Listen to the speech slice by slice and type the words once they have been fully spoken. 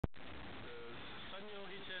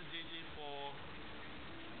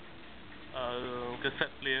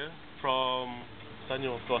cassette player from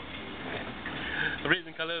Sanyo, of course. Red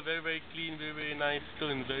in color, very very clean, very very nice, still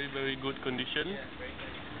in very good condition. Yeah, very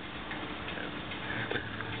nice.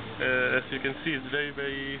 As you can see, it's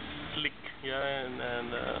very slick, yeah,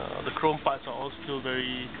 and the chrome parts are all still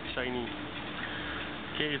very shiny.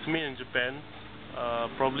 Okay, it's made in Japan,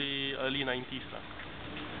 probably early 90s lah.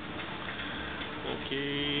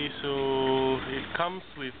 Okay, so it comes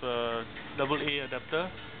with a AA adapter.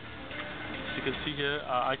 As you can see here,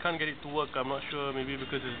 I can't get it to work. I'm not sure, maybe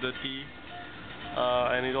because it's dirty.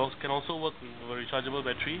 And it also can also work with a rechargeable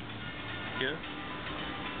battery here.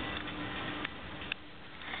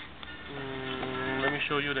 Let me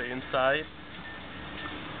show you the inside.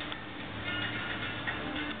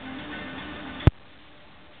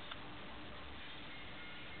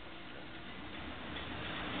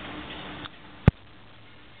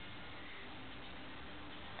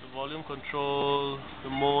 The volume control,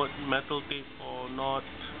 remote, metal tape or not,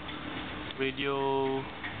 radio,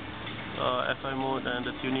 FI mode and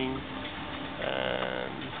the tuning,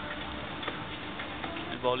 and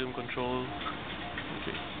the volume control.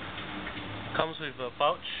 Okay. Comes with a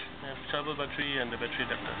pouch, rechargeable battery and the battery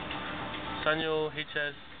adapter. Sanyo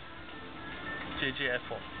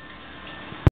JJ-F4.